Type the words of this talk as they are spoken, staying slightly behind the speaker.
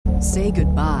Say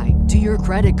goodbye to your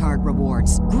credit card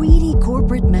rewards. Greedy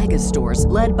corporate mega stores,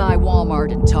 led by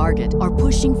Walmart and Target, are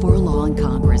pushing for a law in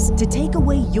Congress to take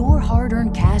away your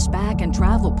hard-earned cash back and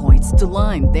travel points to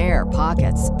line their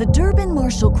pockets. The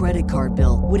Durbin-Marshall credit card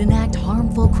bill would enact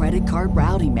harmful credit card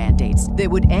routing mandates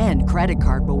that would end credit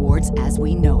card rewards as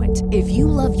we know it. If you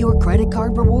love your credit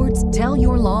card rewards, tell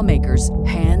your lawmakers,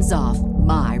 hands off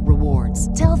my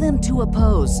rewards. Tell them to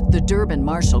oppose the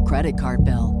Durbin-Marshall credit card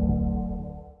bill.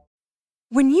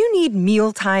 When you need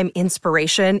mealtime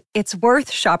inspiration, it's worth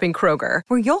shopping Kroger,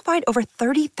 where you'll find over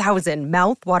 30,000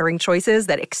 mouth-watering choices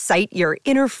that excite your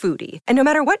inner foodie. And no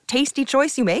matter what tasty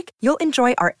choice you make, you'll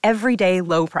enjoy our everyday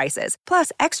low prices,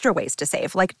 plus extra ways to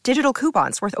save, like digital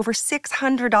coupons worth over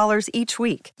 $600 each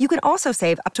week. You can also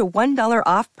save up to $1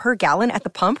 off per gallon at the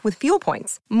pump with fuel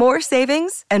points. More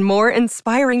savings and more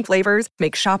inspiring flavors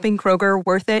make shopping Kroger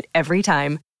worth it every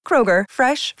time. Kroger,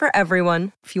 fresh for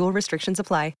everyone. Fuel restrictions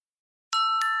apply.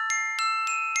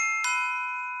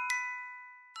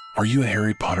 Are you a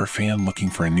Harry Potter fan looking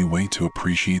for a new way to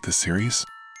appreciate the series?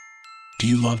 Do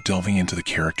you love delving into the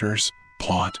characters,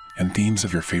 plot, and themes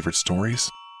of your favorite stories?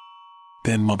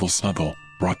 Then Muggle Snuggle,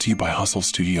 brought to you by Hustle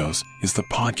Studios, is the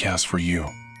podcast for you.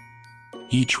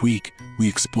 Each week, we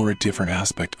explore a different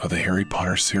aspect of the Harry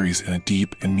Potter series in a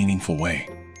deep and meaningful way.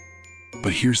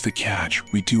 But here's the catch,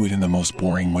 we do it in the most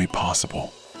boring way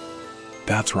possible.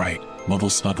 That's right,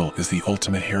 Muggle Snuggle is the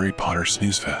ultimate Harry Potter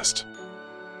snooze fest.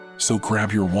 So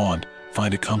grab your wand,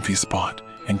 find a comfy spot,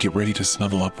 and get ready to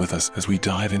snuggle up with us as we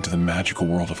dive into the magical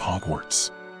world of Hogwarts.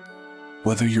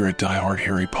 Whether you're a die-hard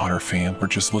Harry Potter fan or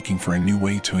just looking for a new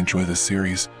way to enjoy the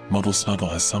series, Muggle Snuggle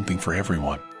has something for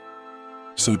everyone.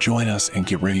 So join us and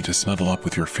get ready to snuggle up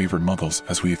with your favorite Muggles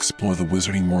as we explore the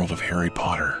wizarding world of Harry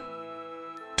Potter.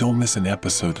 Don't miss an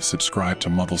episode. Subscribe to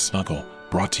Muggle Snuggle,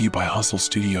 brought to you by Hustle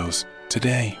Studios,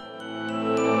 today.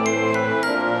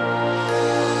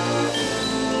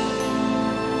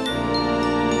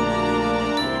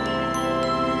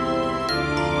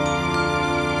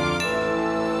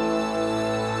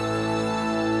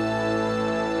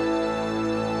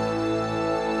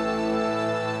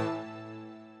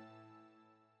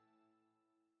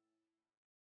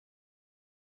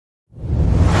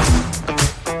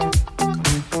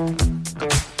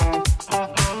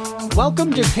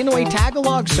 Welcome to Pinoy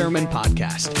Tagalog Sermon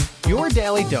Podcast, your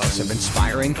daily dose of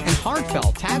inspiring and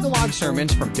heartfelt Tagalog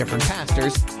sermons from different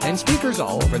pastors and speakers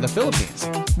all over the Philippines.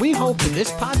 We hope that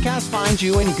this podcast finds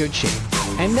you in good shape.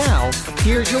 And now,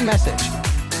 here's your message.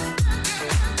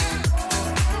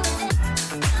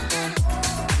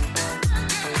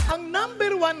 Ang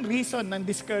number one reason ng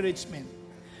discouragement,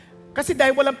 kasi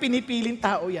dahil walang pinipiling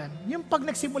tao yan, yung pag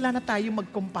nagsimula na tayo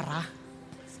magkumpara.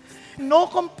 No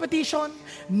competition,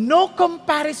 no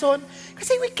comparison.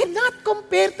 Kasi we cannot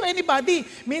compare to anybody.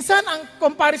 Minsan, ang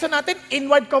comparison natin,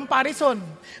 inward comparison.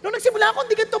 Nung nagsimula ako,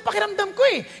 hindi ganito pakiramdam ko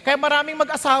eh. Kaya maraming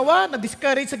mag-asawa,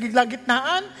 na-discourage sa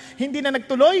gitnaan, hindi na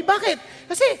nagtuloy. Bakit?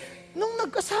 Kasi, nung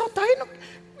nag-asawa tayo,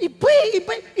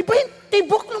 iba yung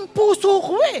tibok ng puso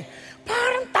ko eh.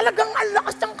 Parang talagang ang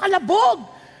lakas ng kalabog.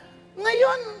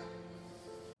 Ngayon,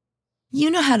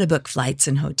 you know how to book flights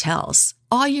and hotels.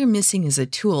 All you're missing is a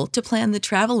tool to plan the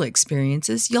travel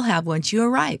experiences you'll have once you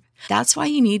arrive. That's why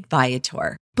you need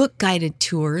Viator. Book guided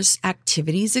tours,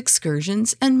 activities,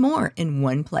 excursions, and more in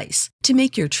one place to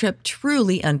make your trip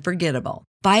truly unforgettable.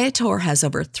 Viator has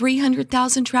over 300,000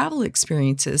 travel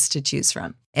experiences to choose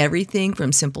from. Everything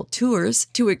from simple tours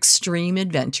to extreme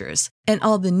adventures and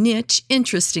all the niche,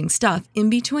 interesting stuff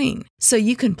in between. So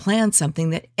you can plan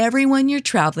something that everyone you're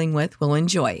traveling with will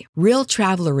enjoy. Real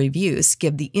traveler reviews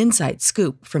give the inside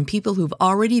scoop from people who've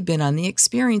already been on the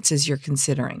experiences you're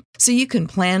considering. So you can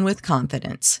plan with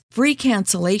confidence. Free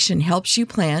cancellation helps you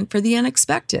plan for the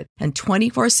unexpected. And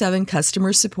 24/7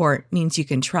 customer support means you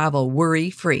can travel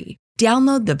worry-free.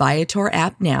 Download the Viator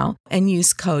app now and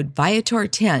use code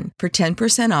Viator10 for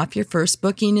 10% off your first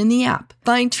booking in the app.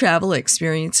 Find travel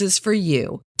experiences for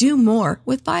you. Do more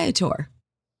with Viator.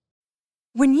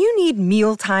 When you need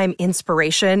mealtime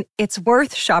inspiration, it's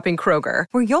worth shopping Kroger,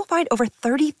 where you'll find over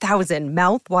 30,000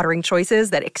 mouth-watering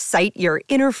choices that excite your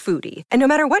inner foodie. And no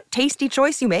matter what tasty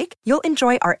choice you make, you'll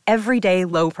enjoy our everyday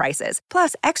low prices,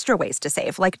 plus extra ways to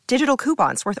save, like digital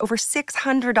coupons worth over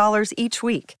 $600 each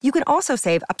week. You can also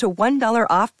save up to $1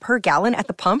 off per gallon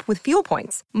at the pump with fuel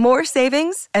points. More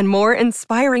savings and more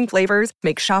inspiring flavors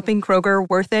make shopping Kroger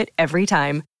worth it every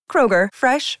time. Kroger,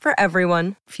 fresh for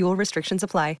everyone. Fuel restrictions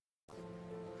apply.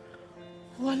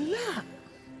 Wala.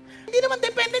 Hindi naman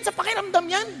dependent sa pakiramdam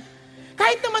yan.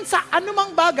 Kahit naman sa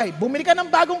anumang bagay, bumili ka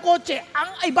ng bagong kotse, ang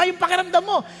iba yung pakiramdam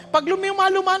mo. Pag luma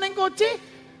na yung kotse,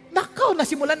 nakaw,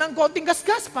 nasimulan ng konting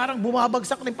gasgas, parang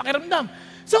bumabagsak ng pakiramdam.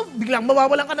 So, biglang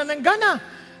mawawalan ka na ng gana.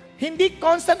 Hindi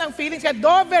constant ang feelings. Kaya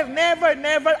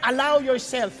never allow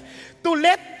yourself to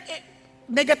let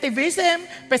negativism,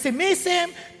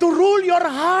 pessimism, to rule your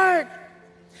heart.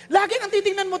 Lagi ang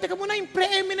titingnan mo, teka muna, yung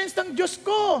preeminence ng Diyos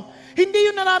ko.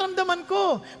 Hindi yun nararamdaman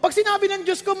ko. Pag sinabi ng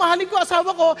Diyos ko, mahalin ko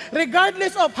asawa ko,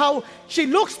 regardless of how she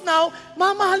looks now,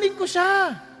 mamahalin ko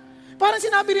siya. Parang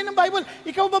sinabi rin ng Bible,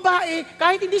 ikaw babae,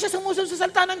 kahit hindi siya sumusunod sa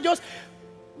salita ng Diyos,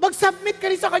 mag-submit ka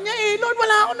rin sa Kanya. Lord,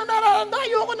 wala ako na nararamdaman.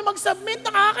 Ayoko na mag-submit.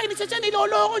 Nakakainis siya,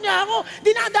 niloloko niya ako.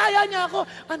 Dinadaya niya ako.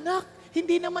 Anak,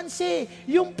 hindi naman siya.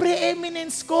 Yung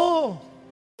preeminence ko.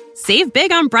 Save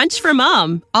big on brunch for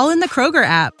mom, all in the Kroger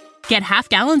app. Get half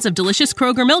gallons of delicious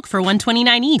Kroger milk for $1.29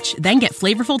 each. Then get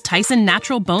flavorful Tyson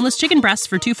natural boneless chicken breasts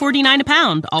for $2.49 a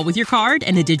pound, all with your card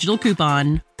and a digital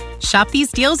coupon. Shop these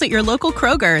deals at your local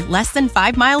Kroger, less than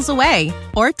 5 miles away.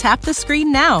 Or tap the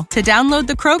screen now to download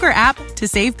the Kroger app to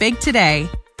save big today.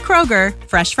 Kroger,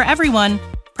 fresh for everyone.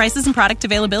 Prices and product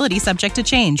availability subject to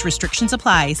change. Restrictions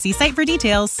apply. See site for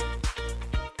details.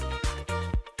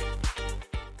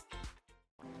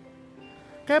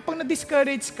 Kaya pag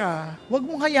na-discourage ka, huwag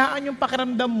mong hayaan yung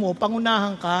pakiramdam mo,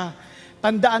 pangunahan ka.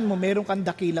 Tandaan mo, meron kang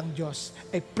dakilang Diyos.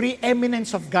 A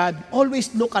preeminence of God.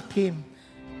 Always look at Him.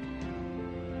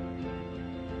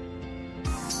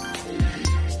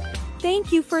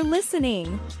 Thank you for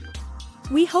listening.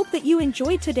 We hope that you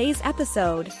enjoyed today's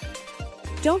episode.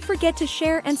 Don't forget to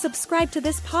share and subscribe to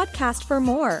this podcast for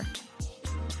more.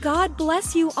 God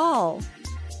bless you all.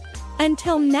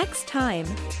 Until next time.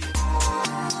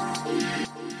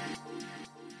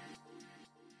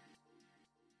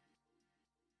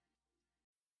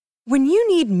 When you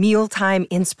need mealtime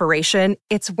inspiration,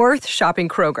 it's worth shopping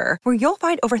Kroger, where you'll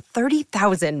find over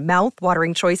 30,000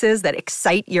 mouth-watering choices that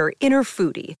excite your inner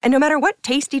foodie. And no matter what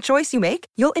tasty choice you make,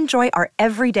 you'll enjoy our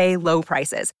everyday low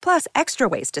prices, plus extra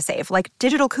ways to save, like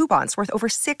digital coupons worth over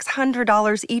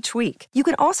 $600 each week. You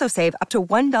can also save up to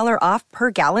 $1 off per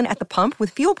gallon at the pump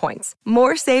with fuel points.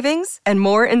 More savings and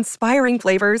more inspiring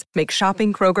flavors make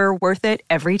shopping Kroger worth it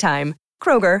every time.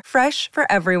 Kroger, fresh for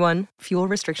everyone. Fuel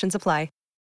restrictions apply.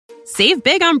 Save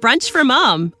big on brunch for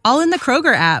mom, all in the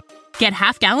Kroger app. Get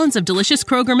half gallons of delicious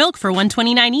Kroger milk for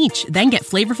 $1.29 each. Then get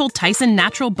flavorful Tyson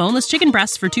natural boneless chicken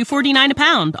breasts for $2.49 a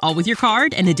pound, all with your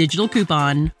card and a digital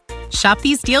coupon. Shop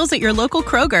these deals at your local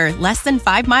Kroger, less than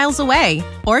 5 miles away.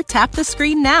 Or tap the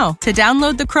screen now to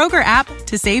download the Kroger app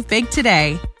to save big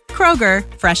today. Kroger,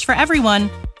 fresh for everyone.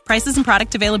 Prices and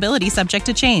product availability subject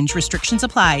to change. Restrictions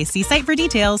apply. See site for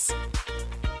details.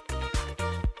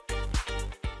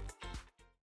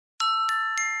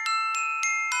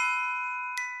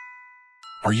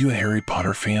 Are you a Harry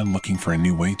Potter fan looking for a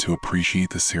new way to appreciate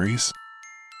the series?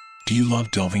 Do you love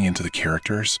delving into the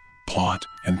characters, plot,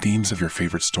 and themes of your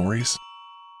favorite stories?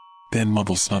 Then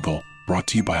Muggle Snuggle, brought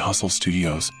to you by Hustle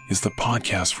Studios, is the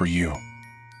podcast for you.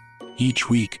 Each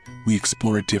week, we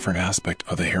explore a different aspect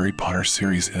of the Harry Potter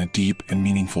series in a deep and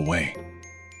meaningful way.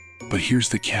 But here's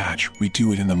the catch, we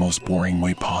do it in the most boring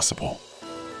way possible.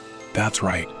 That's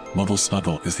right, Muggle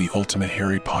Snuggle is the ultimate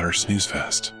Harry Potter snooze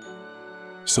fest.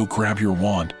 So grab your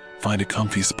wand, find a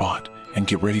comfy spot, and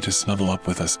get ready to snuggle up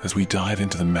with us as we dive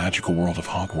into the magical world of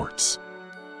Hogwarts.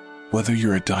 Whether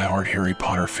you're a diehard Harry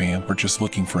Potter fan or just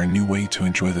looking for a new way to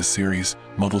enjoy the series,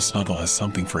 Muggle Snuggle has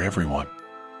something for everyone.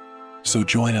 So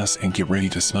join us and get ready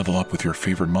to snuggle up with your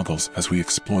favorite Muggles as we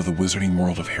explore the wizarding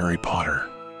world of Harry Potter.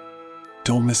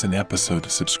 Don't miss an episode.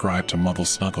 Subscribe to Muggle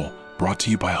Snuggle, brought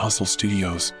to you by Hustle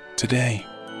Studios, today.